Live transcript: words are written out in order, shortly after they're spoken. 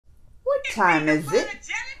time is it?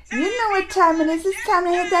 You know what time it is. It's time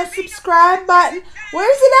to hit that subscribe button.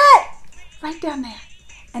 Where's it at? Right down there.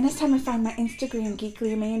 And it's time to find my Instagram,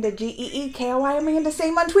 Geekly Amanda, GEEKOI Amanda,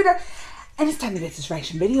 same on Twitter. And it's time to get this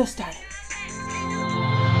reaction video started.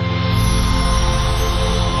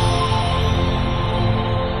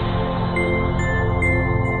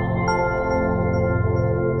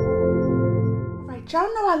 Y'all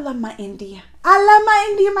know I love my India. I love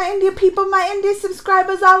my India people, my India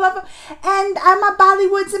subscribers, all of them. And my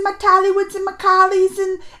Bollywoods and my Tollywoods and my Collies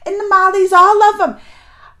and the Mollies, all of them.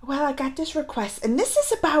 Well, I got this request, and this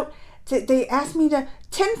is about, they asked me to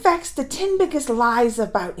 10 facts, the 10 biggest lies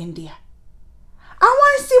about India. I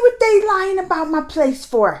want to see what they lying about my place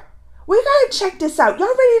for. We got to check this out. Y'all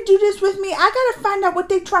ready to do this with me? I got to find out what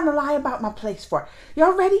they trying to lie about my place for.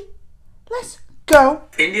 Y'all ready? Let's go.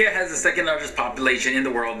 India has the second largest population in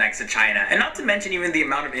the world next to China, and not to mention even the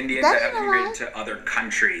amount of Indians that have immigrated to other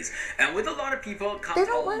countries. And with a lot of people comes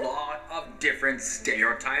a lot of different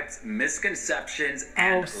stereotypes, misconceptions,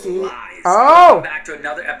 and lies. Welcome back to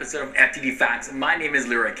another episode of FTD Facts. My name is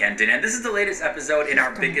Leroy Kenton, and this is the latest episode in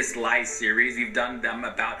our Biggest Lies series. We've done them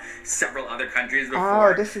about several other countries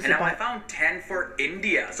before, and now I found 10 for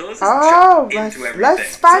India. So let's just jump into everything.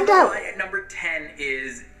 Let's find out. Lie at number 10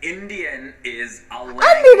 is Indian is a language.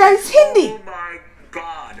 I knew that's Hindi. Oh my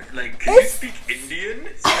god. Like, can you speak Indian?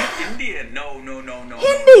 Speak Indian. No.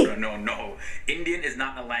 Hindi. No. Indian is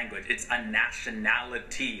not a language. It's a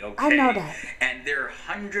nationality, okay? I know that. And there are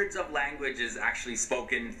hundreds of languages actually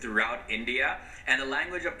spoken throughout India. And the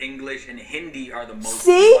language of English and Hindi are the most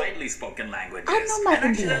widely spoken languages. I know my Indian.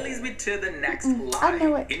 Actually, that leads me to the next lie. I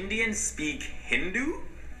know it. Indians speak Hindu?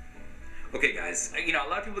 Okay, guys, you know, a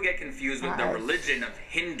lot of people get confused with the religion of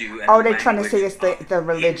Hindu and they're trying to say it's the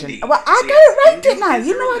religion. Hindi. Well, I got it right, didn't I?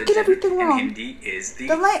 You know I get everything wrong. Hindi is the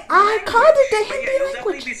I called it the Hindi you'll language.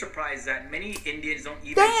 definitely be surprised that many Indians don't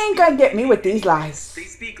even They ain't gonna get me with these lies. They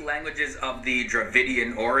speak languages of the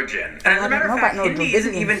Dravidian origin. And as a matter of fact, Hindi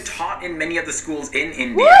isn't even taught in many of the schools in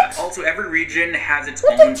India. What? Also, every region has its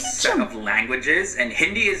own set of languages, and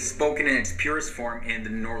Hindi is spoken in its purest form in the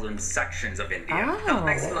northern sections of India. Now, the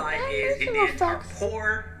next line is Indians are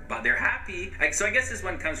poor, but they're happy. So I guess this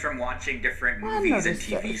one comes from watching different movies and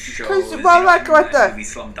TV shows. Well, like what the movie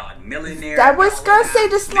Slumdog Millionaire. I was gonna say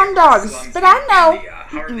the Slumdogs, but I know.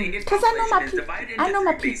 However, the Indian population is divided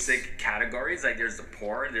into three basic categories. Like there's the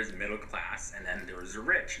poor, there's the middle class, and then there's the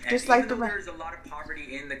rich. And even though there's a lot of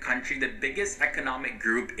poverty in the country, the biggest economic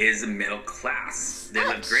group is the middle class. They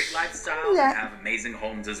live great lifestyles and have amazing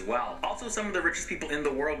homes as well. Also, some of the richest people in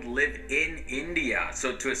the world live in India.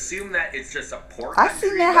 So to assume that it's just a poor country, I've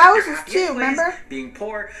seen their houses too, remember? Being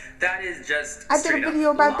poor, that is just I did a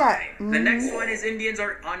video about that. The next one is Indians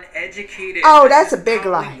are uneducated. Oh, that's a big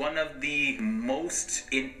lie. One of the most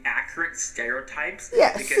inaccurate stereotypes.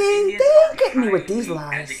 Yeah, see, they ain't getting me with these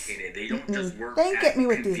lies. Educated. They don't just work they ain't at get me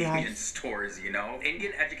with these convenience lies. stores, you know.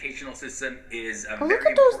 Indian educational system is a look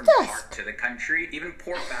very at those important desks. part to the country. Even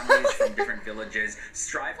poor families from different villages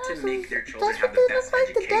strive to make their children have the best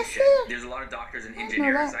education. There's a lot of doctors and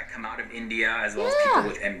engineers that come out of India, as well as people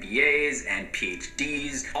with MBAs and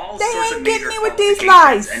PhDs. All sorts of major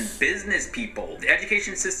qualifications and business people. The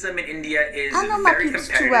education system in India is very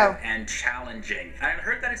competitive and challenging. And I've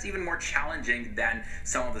heard that it's even more challenging than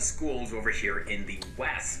some of the schools over here in the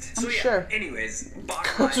West. So yeah, anyways,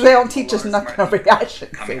 they don't teach us nothing over here. I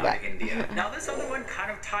shouldn't say that. India. Now this other one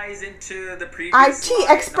kind of ties into the previous IT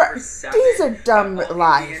experts. These are dumb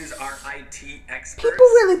lies. Indians are IT experts. People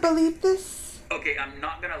really believe this? Okay, I'm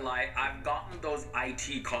not gonna lie, I've gotten those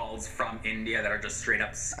IT calls from India that are just straight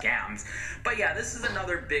up scams. But yeah, this is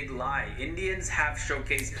another big lie. Indians have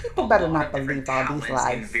showcased People better not believe all these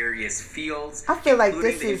lies in various fields. I feel like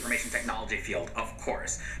this the is information technology field, of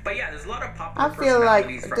course. But yeah, there's a lot of popular I feel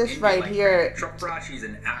like from this India, right like here. Chopra, she's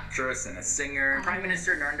an actress and a singer. Prime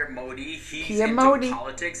Minister Narendra Modi, he's Modi. into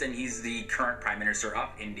politics and he's the current Prime Minister of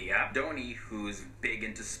India. Dhoni, who's big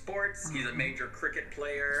into sports, he's a major cricket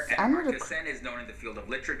player. And Marcus Sen is known in the field of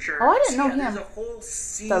literature. Oh, I didn't know him. There's a whole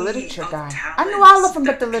sea the literature guy. Of I knew all of them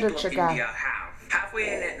but the literature guy. India have.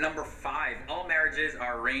 Halfway in at number 5, all marriages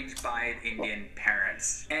are arranged by Indian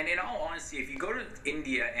parents. And in all honesty, if you go to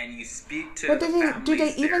India and you speak to do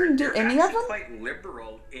they even do any of them? Quite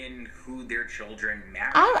liberal in who their children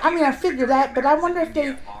marry. I mean, I figure that, but I wonder if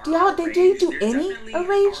they do any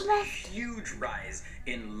arranged love? Huge rise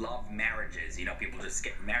in love marriages. You know, people just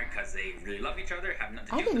get married because they really love each other, have nothing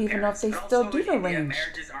to do I with didn't the even know if parents. they But still also do in India, arranged.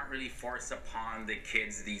 marriages aren't really forced upon the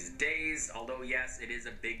kids these days, although yes, it is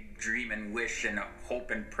a big dream and wish and a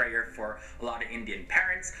hope and prayer for a lot of Indian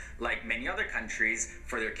parents, like many other countries,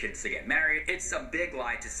 for their kids to get married. It's a big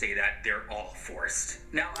lie to say that they're all forced.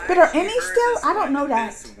 Now, But are any still? I don't know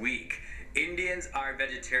that. This week, Indians are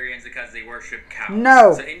vegetarians because they worship cows.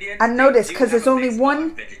 No, so Indians, I know this because there's only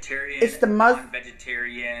one. It's the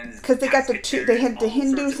vegetarians, because they got the two. They had the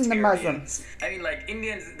Hindus and the Muslims. I mean, like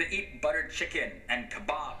Indians, they eat buttered chicken and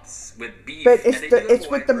kebabs with beef. But it's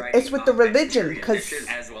with the religion, because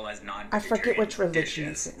as well as I forget which religion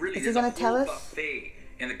is it. Really, is he going to tell us? Buffet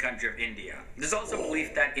in the country of India. There's also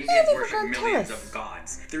belief that Indians worship millions of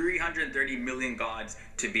gods, 330 million gods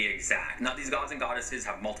to be exact. Now, these gods and goddesses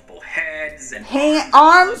have multiple heads and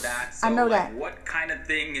arms. That. So, I know that. What kind of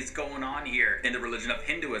thing is going on here in the religion of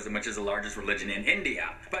Hinduism, which is the largest religion in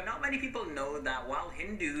India? But not many people know that while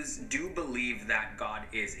Hindus do believe that God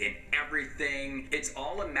is in everything, it's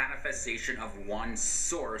all a manifestation of one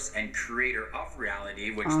source and creator of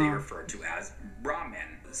reality, which they refer to as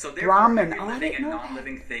Brahman. So therefore, every living and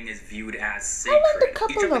non-living thing is viewed as sacred.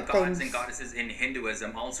 Each of the gods and goddesses in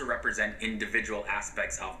Hinduism also represent individual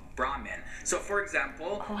aspects of Brahman. So, for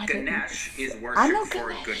example, Ganesh is worshipped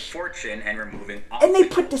for good fortune and removing obstacles. And they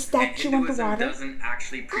put the statue Hinduism underwater. Doesn't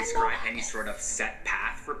actually prescribe any sort of set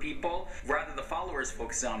path for people. Rather, the followers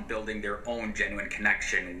focus on building their own genuine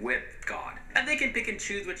connection with God. And they can pick and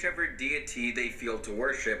choose whichever deity they feel to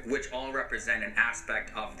worship, which all represent an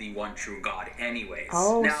aspect of the one true God anyways.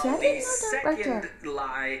 Now, the second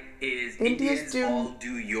lie is Indians all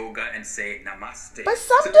do yoga and say namaste. But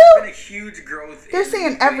some so do. There's been a huge growth They're in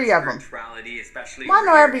saying every of them. Spirituality, especially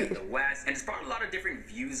in the West. And it's brought a lot of different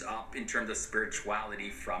views up in terms of spirituality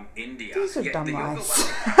from India. These are dumb the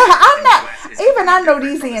lies. I know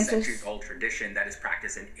these answers. Old tradition that is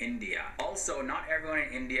practiced in India. Also, not everyone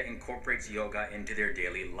in India incorporates yoga into their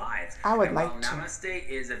daily lives. I would like to. Namaste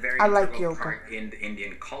is a very integral part in the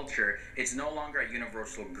Indian culture. It's no longer a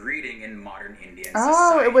universal greeting in modern Indian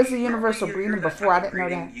society. It was a universal greeting before. I didn't know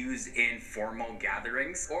that. Used in formal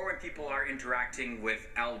gatherings or when people are interacting with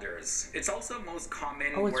elders. It's also most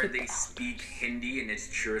common where they speak Hindi in its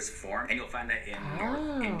truest form, and you'll find that in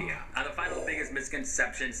North India. And the final biggest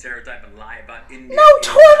misconception, stereotype, and lie about India is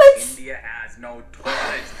toilets. India has no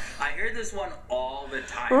toilets. I hear this one all the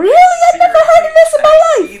time. Really? I've never heard of this in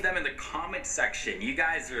my life. See them in the comment section. You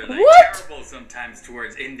guys are like terrible sometimes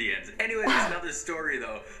towards Indians. Anyway, it's another story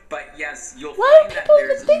though. But yes, you'll find that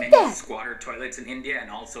there's many squatter toilets in India, and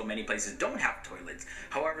also many places don't have toilets.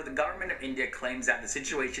 However, the government of India claims that the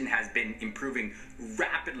situation has been improving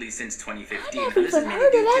rapidly since 2015. And this is mainly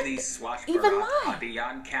due to the Swachh Bharat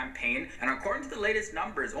Abhiyan campaign. And according to the latest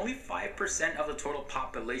numbers, only 5% of the total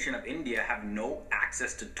population of India have no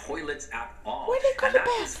access to toilets at all. Where they go to the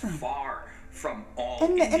bathroom? Far from all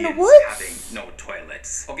Indians in the woods? having no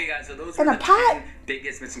toilets. Okay, guys, so those In were a the pot? 10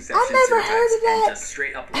 biggest misconceptions, I never heard of that. and just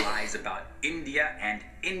straight up lies about India and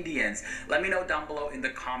Indians. Let me know down below in the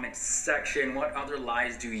comments section what other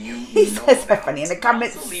lies do you know says about. funny in the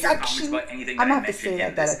comments Also leave your comments section. about anything I'm that I gonna have to mentioned say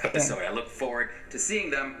in that this at the episode. end. I look forward to seeing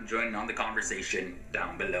them join on the conversation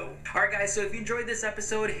down below. Alright guys, so if you enjoyed this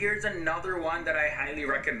episode, here's another one that I highly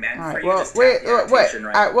recommend for you. Wait.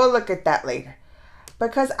 Alright, we'll look at that later.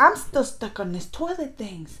 Because I'm still stuck on this toilet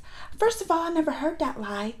things. First of all, I never heard that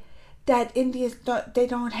lie that Indians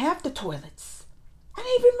don't have the toilets. I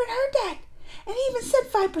never even heard that. And he even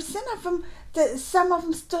said 5% of them, that some of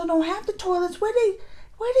them still don't have the toilets. Where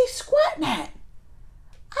they squatting at?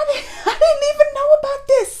 I didn't even know about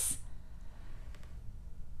this.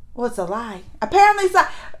 Well, it's a lie. Apparently it's not.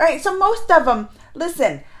 Alright, so most of them,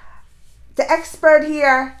 listen, the expert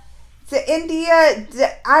here, the India,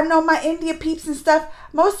 I know my India peeps and stuff.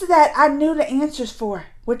 Most of that I knew the answers for,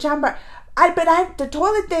 which the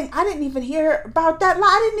toilet thing, I didn't even hear about that.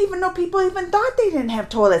 I didn't even know people even thought they didn't have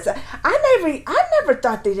toilets. I never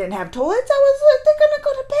thought they didn't have toilets. I was like, they're gonna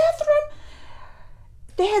go to the bathroom.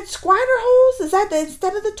 They had squatter holes. Is that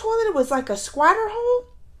instead of the toilet, it was like a squatter hole?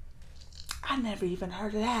 I never even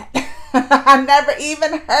heard of that. I never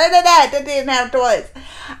even heard of that. They didn't have toilets.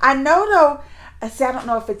 I know though. See, I don't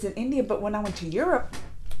know if it's in India, but when I went to Europe,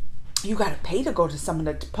 you got to pay to go to some of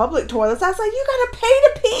the public toilets. I was like, you got to pay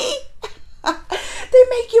to pee? They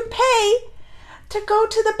make you pay to go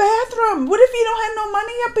to the bathroom. What if you don't have no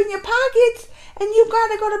money up in your pockets and you got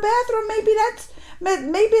to go to the bathroom?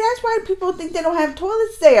 Maybe that's why people think they don't have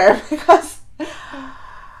toilets there. Because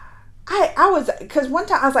because one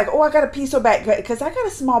time I was like, oh, I got to pee so bad because I got a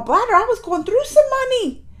small bladder. I was going through some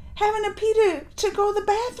money having to pee to go to the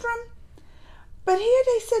bathroom. But here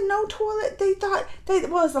they said no toilet. They thought well, it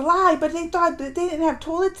was a lie, but they thought that they didn't have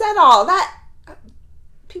toilets at all. That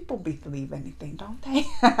people believe anything, don't they?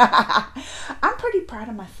 I'm pretty proud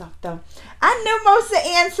of myself, though. I knew most of the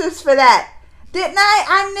answers for that, didn't I?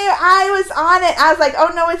 I knew I was on it. I was like,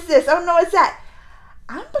 oh no, it's this. Oh no, it's that.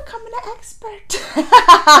 I'm becoming an expert.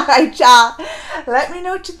 All right, y'all. Let me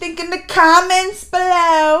know what you think in the comments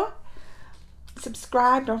below.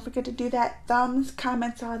 Subscribe. Don't forget to do that. Thumbs,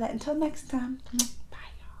 comments, all that. Until next time.